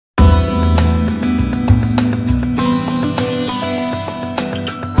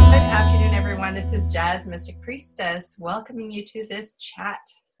Jazz Mystic Priestess, welcoming you to this chat,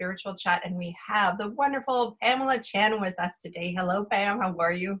 spiritual chat, and we have the wonderful Pamela Chen with us today. Hello, Pam. How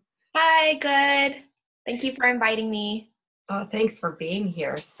are you? Hi, good. Thank you for inviting me. Oh, thanks for being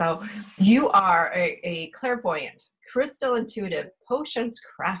here. So you are a clairvoyant, crystal intuitive, potions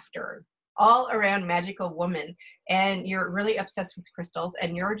crafter, all around magical woman, and you're really obsessed with crystals,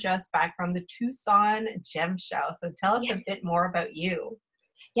 and you're just back from the Tucson Gem Show. So tell us a bit more about you.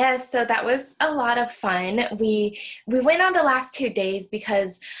 Yes, so that was a lot of fun. We went on the last 2 days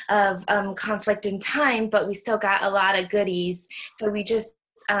because of conflict in time, but we still got a lot of goodies. So we just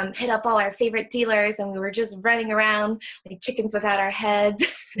hit up all our favorite dealers, and we were just running around like chickens without our heads.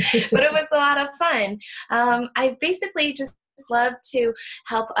 But it was a lot of fun. I basically just love to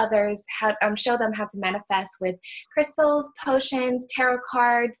help others show them how to manifest with crystals, potions, tarot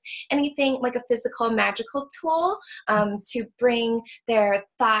cards, anything like a physical magical tool to bring their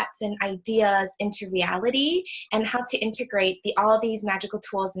thoughts and ideas into reality, and how to integrate all these magical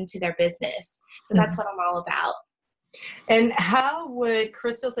tools into their business. So that's what I'm all about. And how would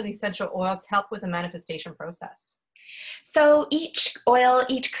crystals and essential oils help with the manifestation process? So each oil,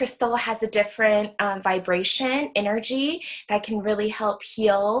 each crystal has a different vibration, energy that can really help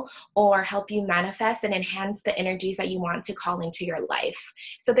heal or help you manifest and enhance the energies that you want to call into your life.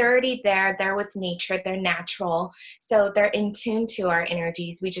 So they're already there, they're with nature, they're natural. So they're in tune to our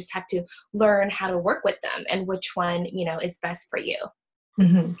energies. We just have to learn how to work with them and which one, is best for you.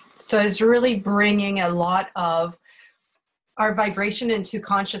 Mm-hmm. So it's really bringing a lot of our vibration into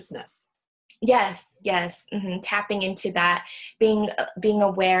consciousness. Yes. Mm-hmm. Tapping into that, being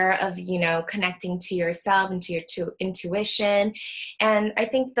aware of, connecting to yourself and to your intuition. And I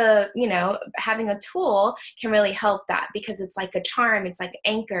think having a tool can really help that, because it's like a charm, it's like an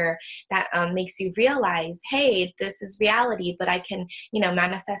anchor that makes you realize, hey, this is reality, but I can,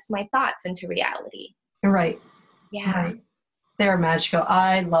 manifest my thoughts into reality. Right. Yeah. Right. They're magical.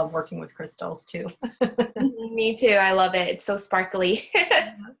 I love working with crystals too. Me too. I love it. It's so sparkly.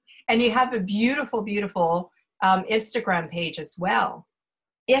 And you have a beautiful, beautiful Instagram page as well.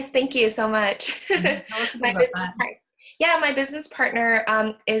 Yes, thank you so much. Tell us about that. My business partner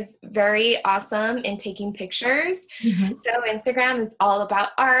is very awesome in taking pictures. Mm-hmm. So Instagram is all about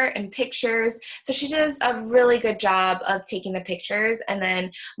art and pictures. So she does a really good job of taking the pictures. And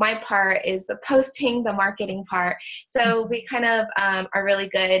then my part is the posting, the marketing part. So we kind of are really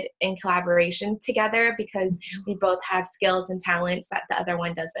good in collaboration together, because we both have skills and talents that the other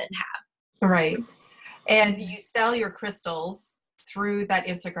one doesn't have. Right. And you sell your crystals through that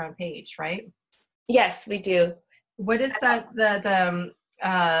Instagram page, right? Yes, we do. What is that, the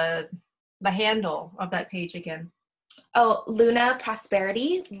handle of that page again? Oh, Luna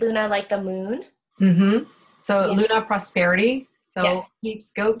Prosperity. Luna like the moon. Mm-hmm. So Luna Prosperity. So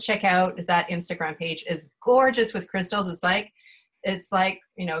yes. Go check out that Instagram page. It's gorgeous with crystals. It's like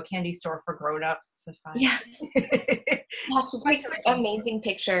a candy store for grown-ups. Yeah. She takes amazing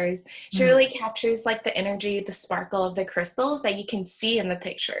pictures. She really captures like the energy, the sparkle of the crystals that you can see in the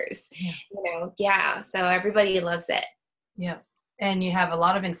pictures. So everybody loves it. Yeah. And you have a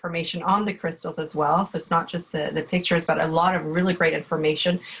lot of information on the crystals as well. So it's not just the pictures, but a lot of really great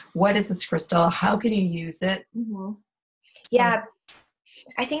information. What is this crystal? How can you use it? Mm-hmm. Yeah.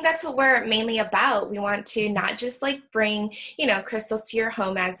 I think that's what we're mainly about. We want to not just like bring, crystals to your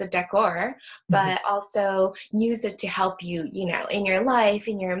home as a decor, but also use it to help you, in your life,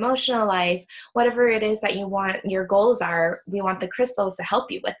 in your emotional life, whatever it is that you want, your goals are, we want the crystals to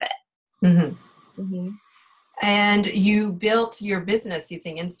help you with it. Mm-hmm. Mm-hmm. And you built your business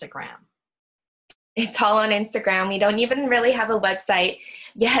using Instagram. It's all on Instagram. We don't even really have a website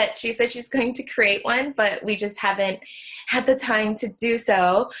yet. She said she's going to create one, but we just haven't had the time to do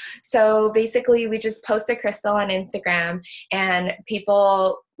so. So basically, we just post a crystal on Instagram, and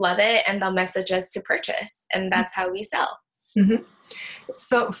people love it, and they'll message us to purchase, and that's how we sell. Mm-hmm.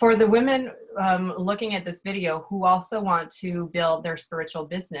 So for the women looking at this video who also want to build their spiritual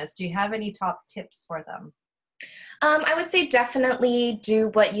business, do you have any top tips for them? I would say definitely do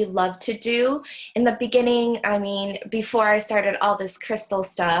what you love to do. In the beginning, before I started all this crystal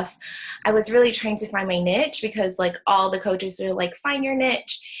stuff, I was really trying to find my niche, because like all the coaches are like, find your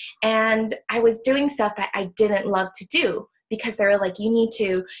niche. And I was doing stuff that I didn't love to do, because they were like, you need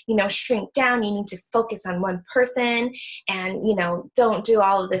to, shrink down, you need to focus on one person, and, don't do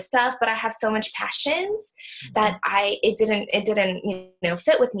all of this stuff. But I have so much passions that it didn't,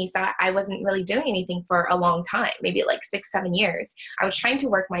 fit with me. So I wasn't really doing anything for a long time, maybe like 6-7 years. I was trying to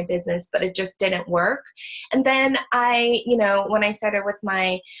work my business, but it just didn't work. And then when I started with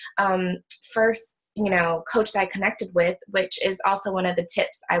my first coach that I connected with, which is also one of the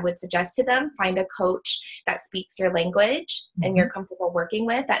tips I would suggest to them. Find a coach that speaks your language and you're comfortable working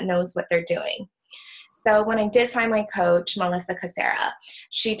with, that knows what they're doing. So when I did find my coach, Melissa Casera,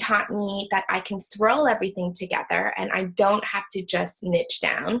 she taught me that I can swirl everything together and I don't have to just niche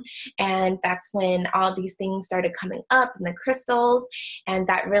down. And that's when all these things started coming up and the crystals, and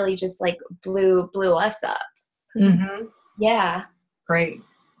that really just like blew us up. Mm-hmm. Yeah. Great.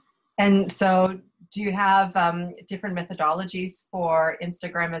 And so do you have different methodologies for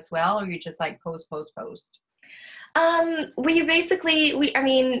Instagram as well, or you just like post? I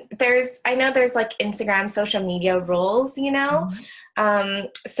know there's like Instagram social media rules, so I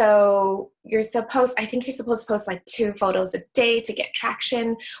think you're supposed to post like 2 photos a day to get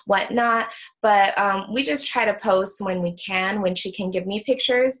traction, whatnot. But we just try to post when we can, when she can give me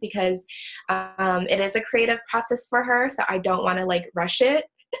pictures, because it is a creative process for her. So I don't want to like rush it.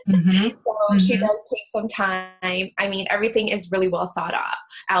 So she does take some time. I mean, everything is really well thought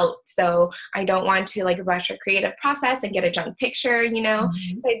out. So I don't want to like rush a creative process and get a junk picture, I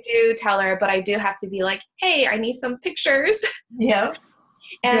do tell her, but I do have to be like, hey, I need some pictures. Yeah.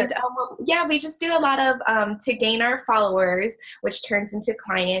 And we just do a lot of, to gain our followers, which turns into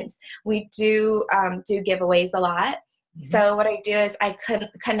clients. We do giveaways a lot. So what I do is I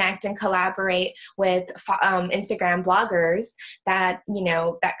connect and collaborate with Instagram bloggers that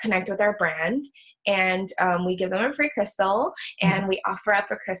connect with our brand, and we give them a free crystal, and we offer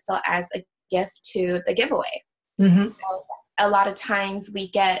up a crystal as a gift to the giveaway. So a lot of times we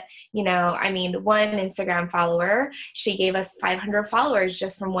get, one Instagram follower, she gave us 500 followers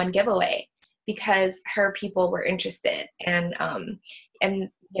just from one giveaway because her people were interested, and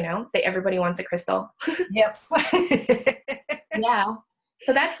everybody wants a crystal. Yep. Yeah.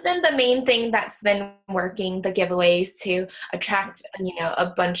 So that's been the main thing that's been working, the giveaways, to attract,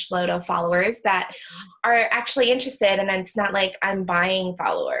 a bunch load of followers that are actually interested. And it's not like I'm buying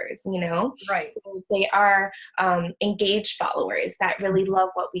followers, Right. So they are engaged followers that really love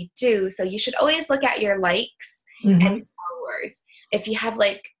what we do. So you should always look at your likes and followers. If you have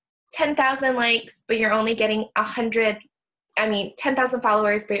like 10,000 likes, but you're only getting 10,000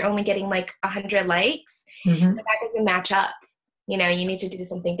 followers, but you're only getting like 100 likes, that doesn't match up. You need to do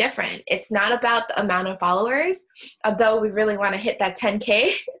something different. It's not about the amount of followers, although we really want to hit that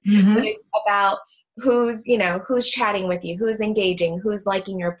 10K, but it's about who's chatting with you, who's engaging, who's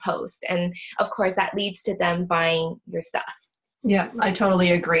liking your post. And of course that leads to them buying your stuff. Yeah, I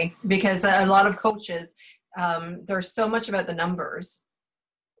totally agree, because a lot of coaches, there's so much about the numbers,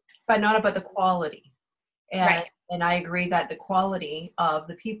 but not about the quality. And I agree that the quality of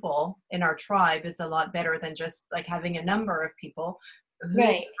the people in our tribe is a lot better than just like having a number of people who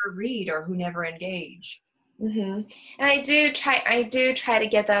never read or who never engage. And I do try to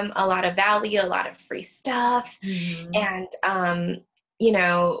give them a lot of value, a lot of free stuff. And,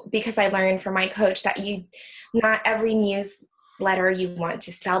 because I learned from my coach that not every newsletter you want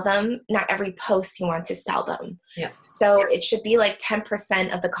to sell them, not every post you want to sell them. Yeah. So it should be like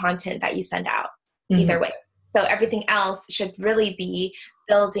 10% of the content that you send out, either way. So everything else should really be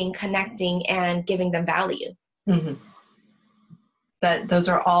building, connecting, and giving them value. Those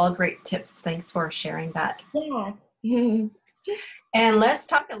are all great tips. Thanks for sharing that. Yeah. And let's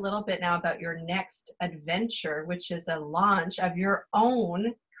talk a little bit now about your next adventure, which is a launch of your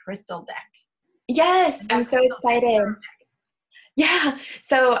own crystal deck. Yes, I'm so excited. Yeah.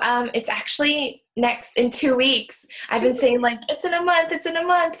 So it's actually next in 2 weeks. I've been saying like it's in a month,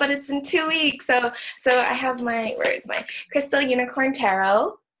 but it's in 2 weeks. So I have where is my Crystal Unicorn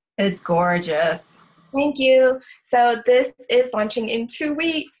Tarot? It's gorgeous. Thank you. So this is launching in 2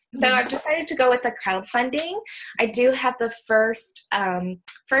 weeks. So I've decided to go with the crowdfunding. I do have the first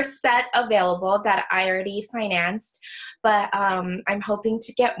set available that I already financed, but I'm hoping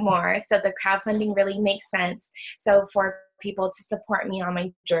to get more. So the crowdfunding really makes sense. So for people to support me on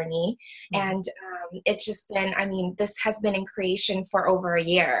my journey. And it's just been, this has been in creation for over a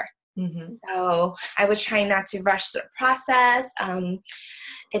year. So I was trying not to rush the process.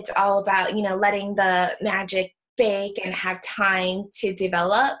 It's all about, letting the magic bake and have time to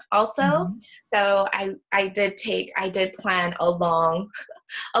develop also. So I did plan a long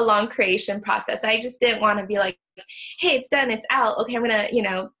creation process. I just didn't want to be like, hey, it's done, it's out. Okay, I'm gonna,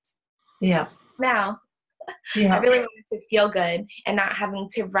 now. I really wanted to feel good and not having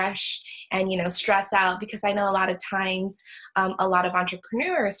to rush and, stress out, because I know a lot of times a lot of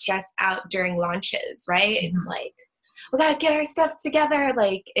entrepreneurs stress out during launches, right? It's like, we got to get our stuff together.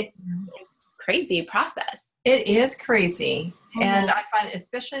 Like it's crazy process. It is crazy. And I find,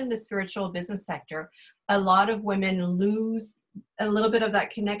 especially in the spiritual business sector, a lot of women lose a little bit of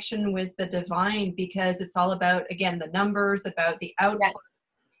that connection with the divine because it's all about, again, the numbers, about the output. Yes.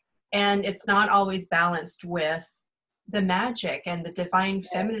 And it's not always balanced with the magic, and the divine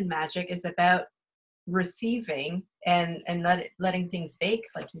feminine magic is about receiving and letting things bake,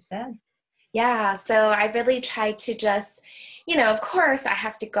 like you said. Yeah, so I really try to just, of course, I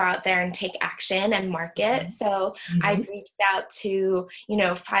have to go out there and take action and market. So Mm-hmm. I've reached out to,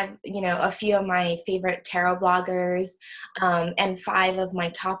 a few of my favorite tarot bloggers, and 5 of my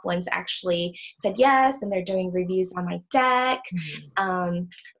top ones actually said yes, and they're doing reviews on my deck,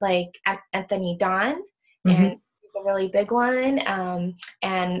 like Anthony Dawn, Mm-hmm. and he's a really big one,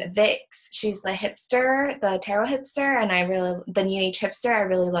 and Vix, she's the hipster, the tarot hipster, and the new age hipster, I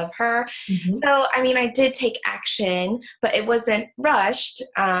really love her. Mm-hmm. So, I mean, I did take action, but it wasn't rushed.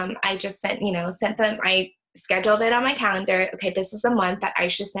 I just sent them, I scheduled it on my calendar. Okay, this is a month that I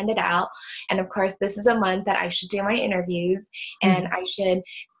should send it out. And of course, this is a month that I should do my interviews, and I should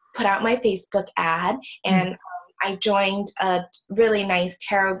put out my Facebook ad. And I joined a really nice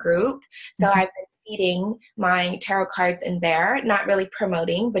tarot group. So I've been feeding my tarot cards in there, not really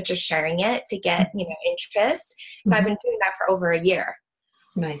promoting, but just sharing it to get, interest. So I've been doing that for over a year.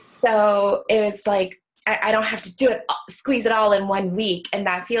 Nice. So it's like, I don't have to do it, squeeze it all in one week. And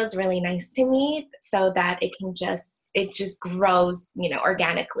that feels really nice to me, so that it just grows,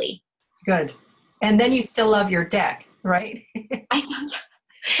 organically. Good. And then you still love your deck, right?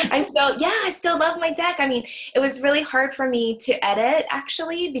 I still love my deck. I mean, it was really hard for me to edit,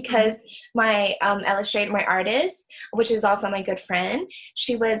 actually, because my illustrator, my artist, which is also my good friend,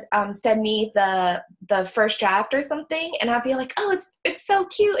 she would send me the first draft or something, and I'd be like, oh, it's so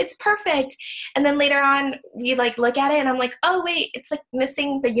cute, it's perfect. And then later on, we like look at it, and I'm like, oh wait, it's like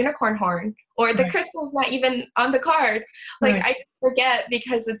missing the unicorn horn, or the crystal's not even on the card. Like I just forget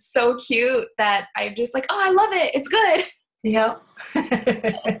because it's so cute that I'm just like, oh, I love it, it's good. Yeah. That's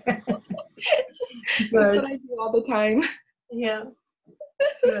what I do all the time. Yeah.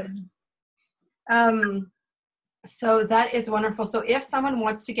 Good. So that is wonderful. So if someone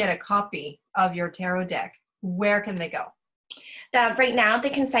wants to get a copy of your tarot deck, where can they go? Right now,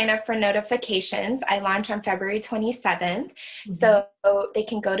 they can sign up for notifications. I launch on February 27th. So they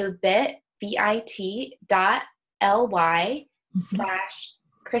can go to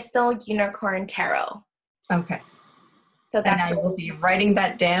bit.ly/Crystal Unicorn Tarot. Okay. So that's, and I will be writing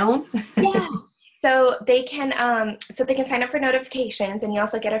that down. Yeah. So they can sign up for notifications, and you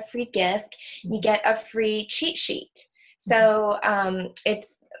also get a free gift. You get a free cheat sheet. So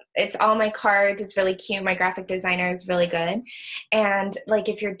it's all my cards. It's really cute. My graphic designer is really good. And like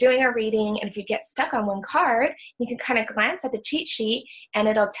if you're doing a reading and if you get stuck on one card, you can kind of glance at the cheat sheet, and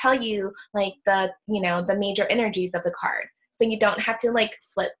it'll tell you like the major energies of the card. So you don't have to like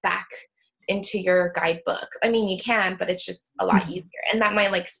flip back into your guidebook. I mean, you can, but it's just a lot easier. And that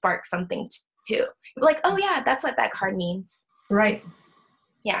might like spark something too. Like, oh yeah, that's what that card means. Right.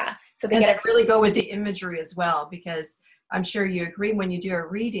 Yeah. So they really go with the imagery as well, because I'm sure you agree when you do a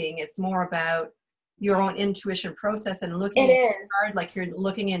reading, it's more about your own intuition process and looking at the card like you're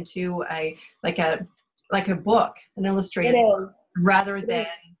looking into a book, an illustrated book, rather than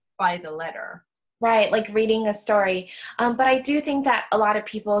by the letter. Right, like reading a story. But I do think that a lot of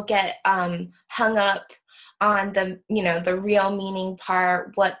people get hung up on the real meaning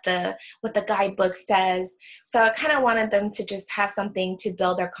part, what the guidebook says. So I kind of wanted them to just have something to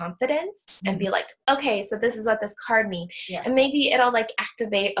build their confidence and be like, okay, so this is what this card means. Yes. And maybe it'll like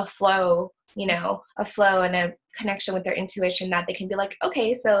activate a flow, and a connection with their intuition, that they can be like,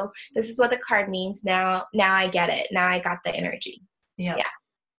 okay, so this is what the card means. Now I get it. Now I got the energy. Yeah.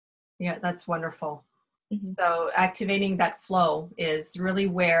 Yeah, that's wonderful. So activating that flow is really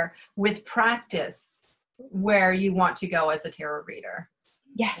where, with practice, where you want to go as a tarot reader.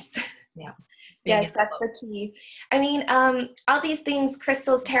 Yes. Yeah. Yes, that's the key. I mean, all these things,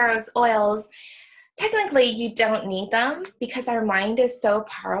 crystals, tarots, oils, technically you don't need them because our mind is so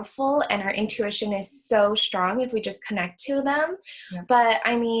powerful and our intuition is so strong if we just connect to them. Yeah. But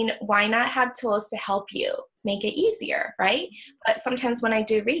I mean, why not have tools to help you make it easier, right? But sometimes when I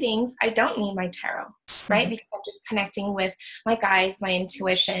do readings, I don't need my tarot, right? Because I'm just connecting with my guides, my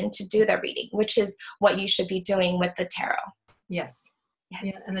intuition to do the reading, which is what you should be doing with the tarot. Yes.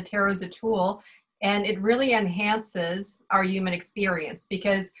 Yeah, and the tarot is a tool, and it really enhances our human experience,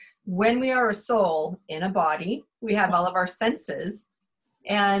 because when we are a soul in a body, we have all of our senses.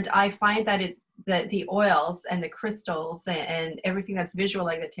 And I find that it's the oils and the crystals and everything that's visual,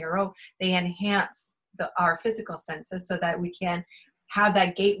 like the tarot, they enhance our physical senses so that we can have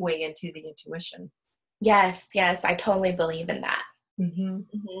that gateway into the intuition. Yes, I totally believe in that.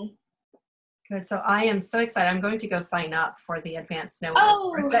 Good. So I am so excited. I'm going to go sign up for the advanced snow for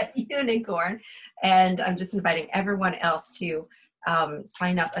Oh, the unicorn. And I'm just inviting everyone else to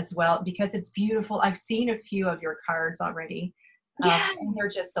sign up as well because it's beautiful. I've seen a few of your cards already. yeah. And they're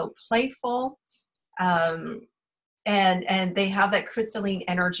just so playful. Um, and they have that crystalline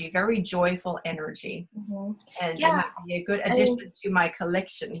energy, very joyful energy. Mhm. And it Yeah. might be a good I addition mean, to my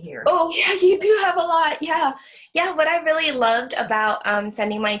collection here. oh yeah, you do have a lot. Yeah. Yeah. What I really loved about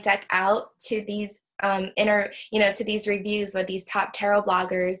sending my deck out to these to these reviews with these top tarot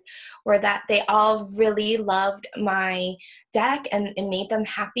bloggers were that they all really loved my deck and it made them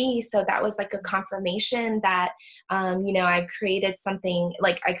happy. So that was like a confirmation that, I've created something,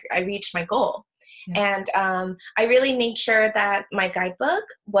 like I reached my goal. Yeah. And I really made sure that my guidebook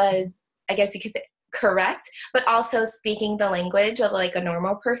was, I guess you could say, correct, but also speaking the language of like a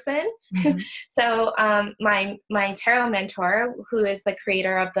normal person. Mhm. So my tarot mentor, who is the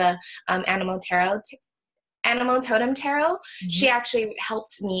creator of the Animal Totem Tarot, she Mhm. actually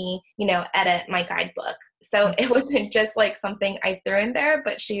helped me, edit my guidebook. So Okay. it wasn't just like something I threw in there,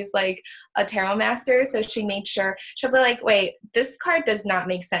 but she's like a tarot master. So she made sure, she'll be like, wait, this card does not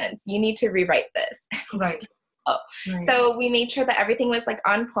make sense. You need to rewrite this. Right. Oh, Right. so we made sure that everything was like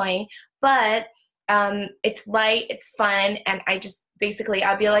on point, but it's light, it's fun, and I just basically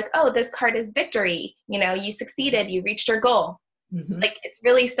I'll be like, oh, this card is victory. You succeeded, you reached your goal. Mhm. Like it's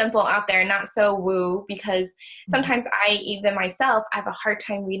really simple out there, not so woo, because Mhm. sometimes I even myself I have a hard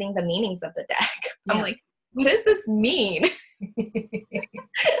time reading the meanings of the deck. I'm Yeah. like, what does this mean?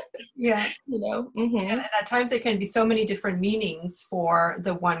 Yeah. Mm-hmm. And at times there can be so many different meanings for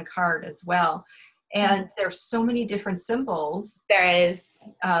the one card as well. Mm-hmm. And there's so many different symbols, There is.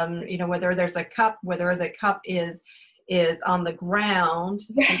 whether there's a cup, whether the cup is on the ground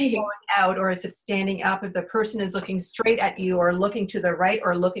and Right. going out, or if it's standing up, if the person is looking straight at you or looking to the right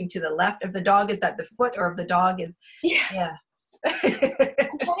or looking to the left, if the dog is at the foot or if the dog is, Yeah. yeah. I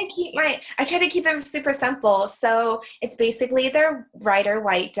try to keep it super simple. So it's basically their Rider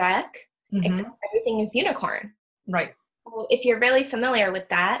White deck, except Hmm. everything is unicorn. Right. So if you're really familiar with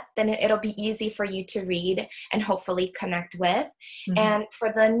that, then it'll be easy for you to read and hopefully connect with. Hmm. And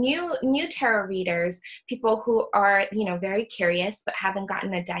for the new tarot readers, people who are, very curious but haven't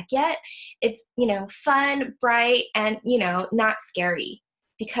gotten a deck yet, it's, fun, bright, and, not scary.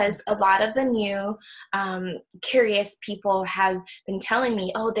 Because a lot of the new curious people have been telling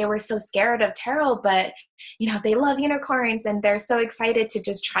me, oh, they were so scared of tarot, but, they love unicorns and they're so excited to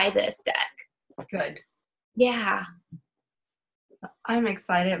just try this deck. Good. Yeah. I'm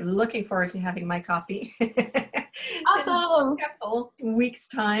excited. I'm looking forward to having my copy in Awesome. a couple weeks'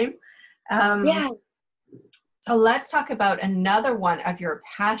 time. Um, Yeah. so let's talk about another one of your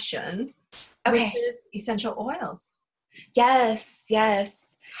passion, which Okay. is essential oils. Yes. Yes.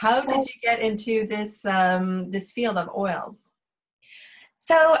 How did So, you get into this this field of oils?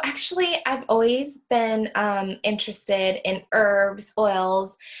 so actually, I've always been interested in herbs,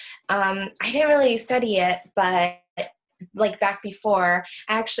 oils. I didn't really study it, but like back before,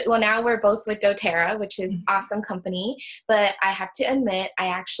 now we're both with doTERRA, which is awesome company, but I have to admit, I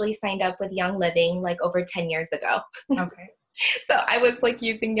actually signed up with Young Living like over 10 years ago. Okay. So I was like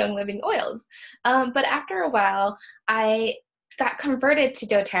using Young Living oils. But after a while, I got converted to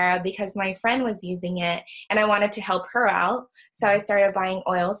doTERRA because my friend was using it and I wanted to help her out. So I started buying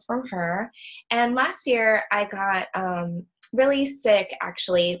oils from her. And last year I got really sick,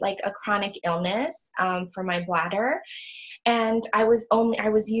 actually, like a chronic illness for my bladder. And I was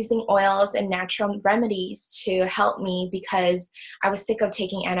using oils and natural remedies to help me because I was sick of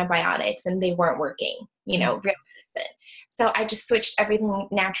taking antibiotics and they weren't working, real medicine. So I just switched everything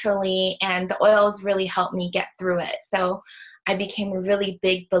naturally, and the oils really helped me get through it. So I became a really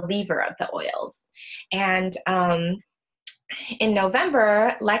big believer of the oils. And in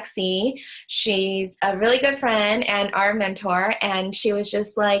November, Lexi, she's a really good friend and our mentor, and she was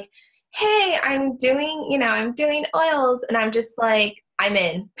just like, hey, I'm doing oils. And I'm just like, I'm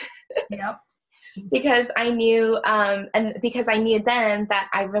in. Yep. Because I knew, and because I knew then that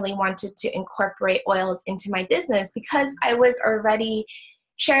I really wanted to incorporate oils into my business because I was already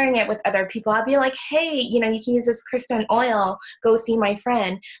sharing it with other people. I'd be like, hey, you can use this crystalline oil, go see my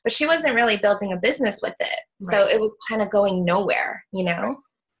friend. But she wasn't really building a business with it. So Right. it was kind of going nowhere. Right.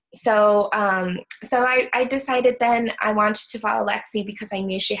 So I decided then I wanted to follow Lexi because I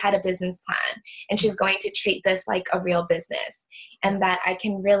knew she had a business plan and she's going to treat this like a real business and that I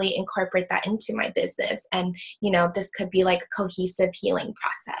can really incorporate that into my business. And, this could be like a cohesive healing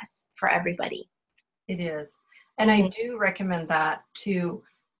process for everybody. It is. And I Mm-hmm. do recommend that to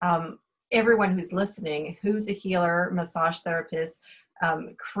everyone who's listening, who's a healer, massage therapist,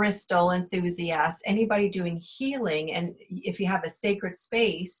 crystal enthusiast, anybody doing healing, and if you have a sacred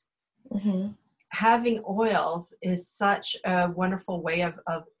space, having oils is such a wonderful way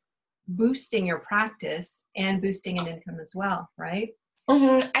of boosting your practice and boosting an income as well, right?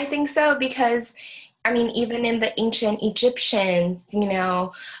 I think so, because I mean, even in the ancient Egyptians,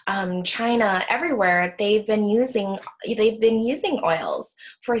 China, everywhere, they've been using oils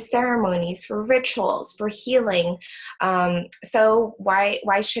for ceremonies, for rituals, for healing. So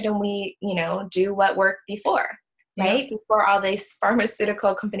why shouldn't we, do what worked before? Right? Before all these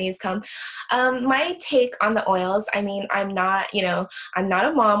pharmaceutical companies come. My take on the oils, I mean, I'm not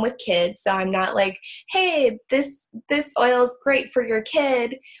a mom with kids, so I'm not like, hey, this oil is great for your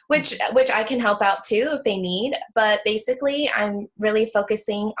kid, which I can help out too if they need. But basically, I'm really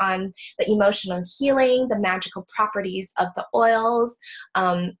focusing on the emotional healing, the magical properties of the oils,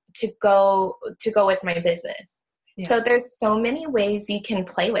 to go with my business. Yeah. So there's so many ways you can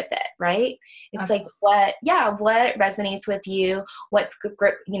play with it, right? It's Absolutely. Like what resonates with you, what's good,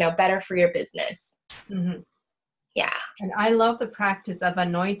 better for your business. Yeah. And I love the practice of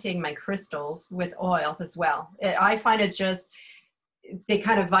anointing my crystals with oils as well. I find it's just, they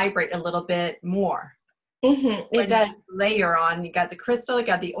kind of vibrate a little bit more. It does. You just layer on, you got the crystal, you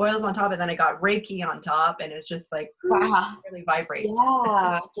got the oils on top, and then I got Reiki on top, and it's just like, wow, it really vibrates.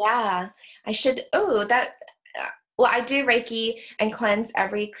 Yeah. I should, well, I do Reiki and cleanse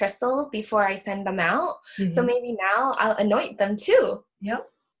every crystal before I send them out. So maybe now I'll anoint them too. Yep.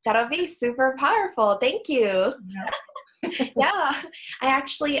 That'll be super powerful. Thank you. Yep. Yeah. I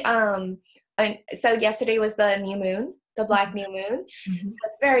actually, so yesterday was the new moon, the black new moon. So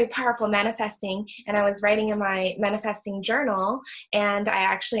it's very powerful manifesting. And I was writing in my manifesting journal, and I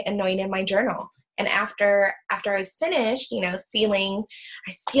actually anointed my journal. And after I was finished, sealing,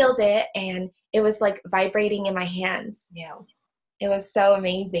 I sealed it, and it was like vibrating in my hands. Yeah. It was so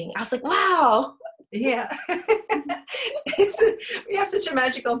amazing. I was like, wow. Yeah. We have such a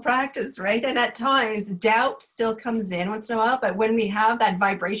magical practice, right? And at times doubt still comes in once in a while, but when we have that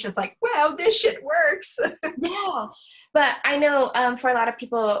vibration, it's like, wow, this shit works. Yeah. But I know for a lot of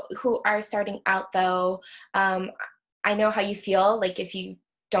people who are starting out though, I know how you feel, like if you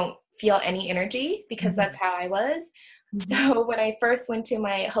don't feel any energy, because that's how I was. So when I first went to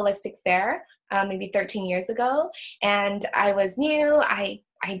my holistic fair, maybe 13 years ago, and I was new, I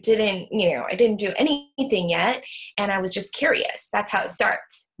didn't do anything yet. And I was just curious. That's how it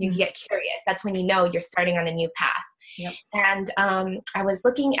starts. You get curious. That's when you know you're starting on a new path. Yep. And I was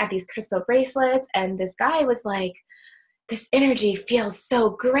looking at these crystal bracelets, and this guy was like, this energy feels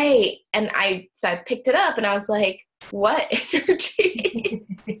so great. And so I picked it up, and I was like, what energy?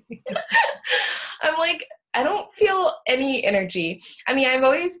 I'm like, I don't feel any energy. I mean, I've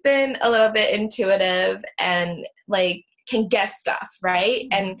always been a little bit intuitive and like can guess stuff, right?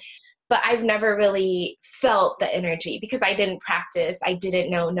 But I've never really felt the energy because I didn't practice. I didn't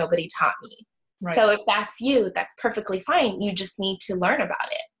know. Nobody taught me. Right. So if that's you, that's perfectly fine. You just need to learn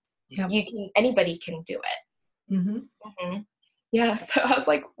about it. Yep. Anybody can do it. Yeah. So I was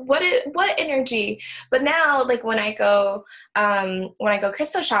like, what energy? But now, like when I go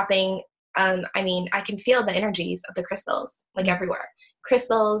crystal shopping, I mean, I can feel the energies of the crystals, like everywhere.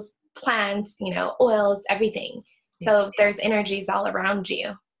 Crystals, plants, oils, everything. So there's energies all around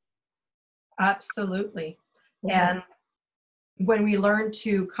you. Absolutely. And when we learn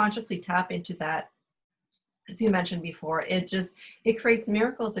to consciously tap into that, as you mentioned before, it creates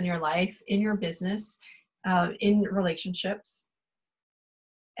miracles in your life, in your business, in relationships.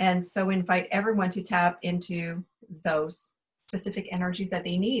 And so invite everyone to tap into those specific energies that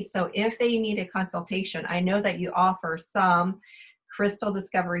they need. So if they need a consultation, I know that you offer some crystal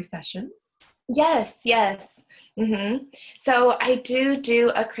discovery sessions. Yes. So I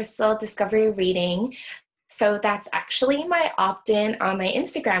do a crystal discovery reading. So that's actually my opt-in on my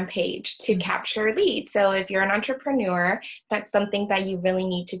Instagram page to capture leads. So if you're an entrepreneur, that's something that you really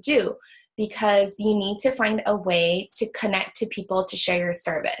need to do, because you need to find a way to connect to people to share your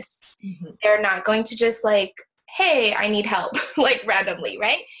service. They're not going to just like, hey, I need help, like randomly,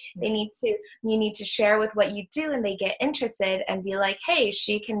 right? You need to share with what you do, and they get interested and be like, hey,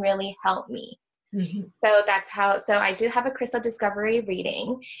 she can really help me. So so I do have a crystal discovery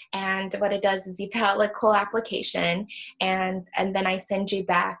reading, and what it does is you fill out like cool application, and then I send you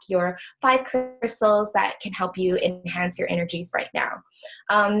back your 5 crystals that can help you enhance your energies right now.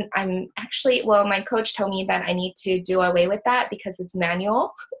 My coach told me that I need to do away with that because it's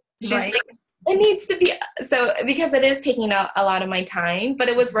manual. She's like, it needs to be, so because it is taking a lot of my time, but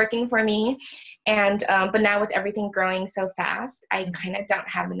it was working for me. And, but now with everything growing so fast, I kind of don't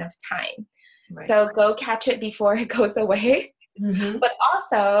have enough time. Right. So go catch it before it goes away. Mm-hmm. But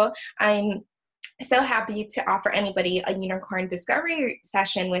also, I'm so happy to offer anybody a unicorn discovery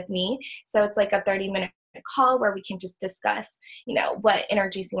session with me. So it's like a 30-minute call where we can just discuss, what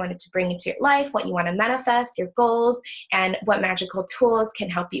energies you wanted to bring into your life, what you want to manifest, your goals, and what magical tools can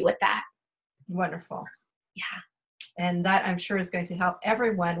help you with that. Wonderful. Yeah. And that, I'm sure, is going to help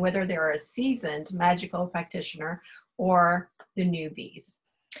everyone, whether they're a seasoned magical practitioner or the newbies.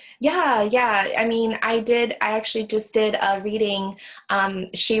 Yeah. I mean, I actually just did a reading.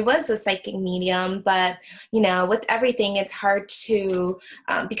 She was a psychic medium, but, with everything, it's hard to,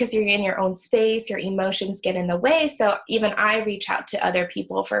 because you're in your own space, your emotions get in the way. So even I reach out to other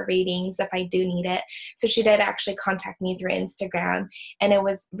people for readings if I do need it. So she did actually contact me through Instagram, and it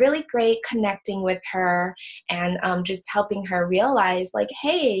was really great connecting with her and just helping her realize, like,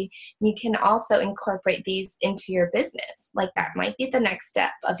 hey, you can also incorporate these into your business. Like, that might be the next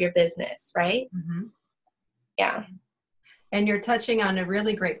step of your business, right? Mm-hmm. Yeah. And you're touching on a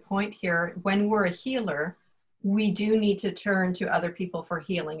really great point here. When we're a healer, we do need to turn to other people for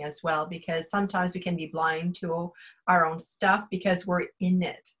healing as well, because sometimes we can be blind to our own stuff because we're in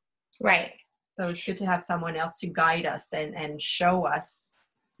it. Right. So it's good to have someone else to guide us and show us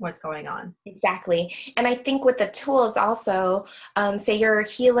what's going on. Exactly. And I think with the tools also, say you're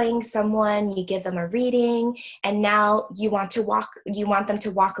healing someone, you give them a reading, and now you want them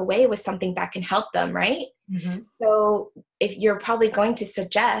to walk away with something that can help them, right? Mm-hmm. So if you're probably going to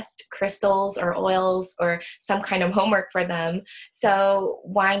suggest crystals or oils or some kind of homework for them. So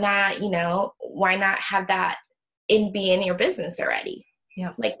why not have that be in your business already?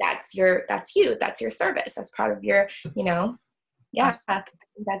 Yeah. Like that's your service. That's part of your, yeah,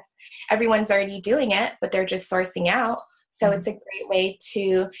 that's everyone's already doing it, but they're just sourcing out. So Mm-hmm. it's a great way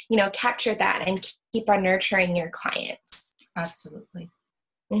to, capture that and keep on nurturing your clients. Absolutely.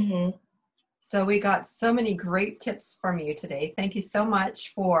 Mm-hmm. So we got so many great tips from you today. Thank you so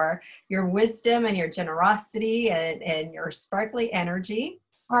much for your wisdom and your generosity and your sparkly energy.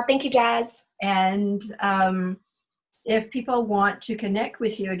 Well, thank you, Jazz. And if people want to connect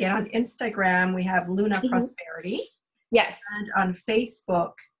with you again on Instagram, we have Luna Mm-hmm. Prosperity. Yes. And on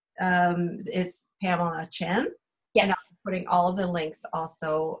Facebook, it's Pamela Chen. Yes. And I'm putting all of the links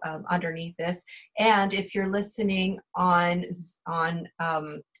also underneath this. And if you're listening on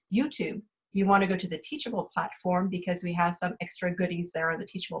YouTube, you want to go to the Teachable platform because we have some extra goodies there on the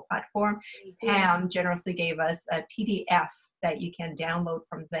Teachable platform. Pam generously gave us a PDF that you can download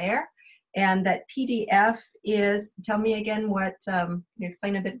from there. And that PDF is, tell me again what, can you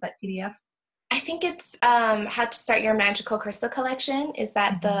explain a bit that PDF? I think it's how to start your magical crystal collection. Is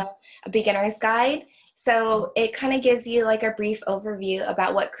that the beginner's guide? So it kind of gives you like a brief overview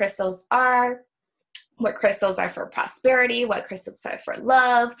about what crystals are for prosperity, what crystals are for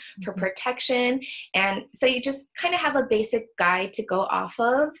love, for protection. And so you just kind of have a basic guide to go off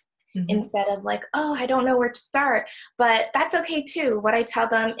of. Instead of like, oh, I don't know where to start. But that's okay too. What I tell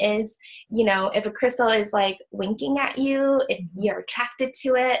them is, if a crystal is like winking at you, if you're attracted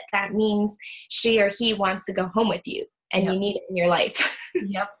to it, that means she or he wants to go home with you and you need it in your life.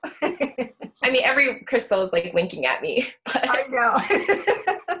 Yep. I mean, every crystal is like winking at me. But, I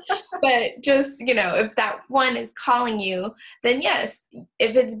know. but just, if that one is calling you, then yes,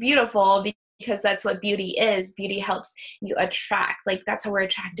 if it's beautiful, because that's what beauty is. Beauty helps you attract. Like that's how we're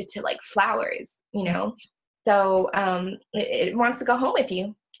attracted to like flowers, So it wants to go home with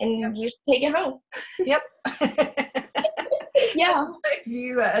you, and you should take it home. Yep. Yeah. My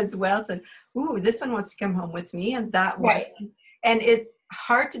view as well said, ooh, this one wants to come home with me, and that one. Right. And it's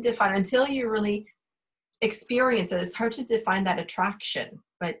hard to define until you really experience it. It's hard to define that attraction,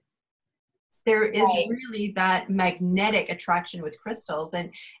 but there is really that magnetic attraction with crystals,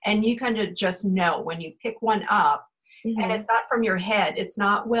 and you kind of just know when you pick one up, and it's not from your head. It's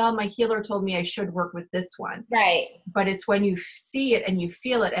not, well, my healer told me I should work with this one. Right. But it's when you see it and you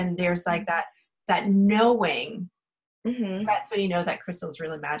feel it, and there's like that knowing. That's when you know that crystal is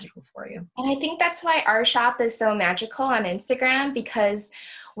really magical for you. And I think that's why our shop is so magical on Instagram, because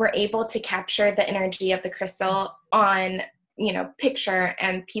we're able to capture the energy of the crystal on, picture,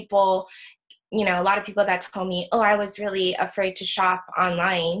 and people, a lot of people that told me, oh, I was really afraid to shop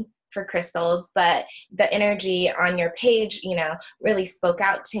online for crystals, but the energy on your page, really spoke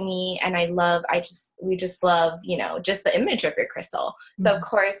out to me. And we just love, just the image of your crystal. So of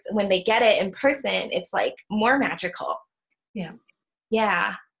course, when they get it in person, it's like more magical. Yeah.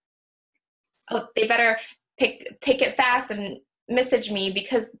 Yeah. Oh, they better pick it fast and message me,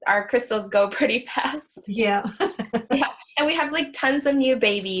 because our crystals go pretty fast. Yeah. Yeah. And we have like tons of new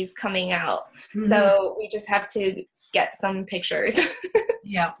babies coming out. So we just have to get some pictures.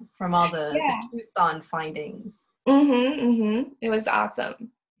 Yeah. From all the Tucson findings. It was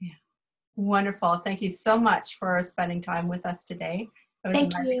awesome. Yeah. Wonderful. Thank you so much for spending time with us today. It was a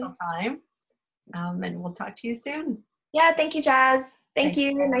Thank magical you. time. And we'll talk to you soon. Yeah, thank you, Jazz. Thank Thanks,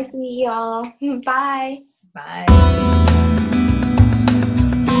 you. Jen. Nice to meet you all. Bye. Bye.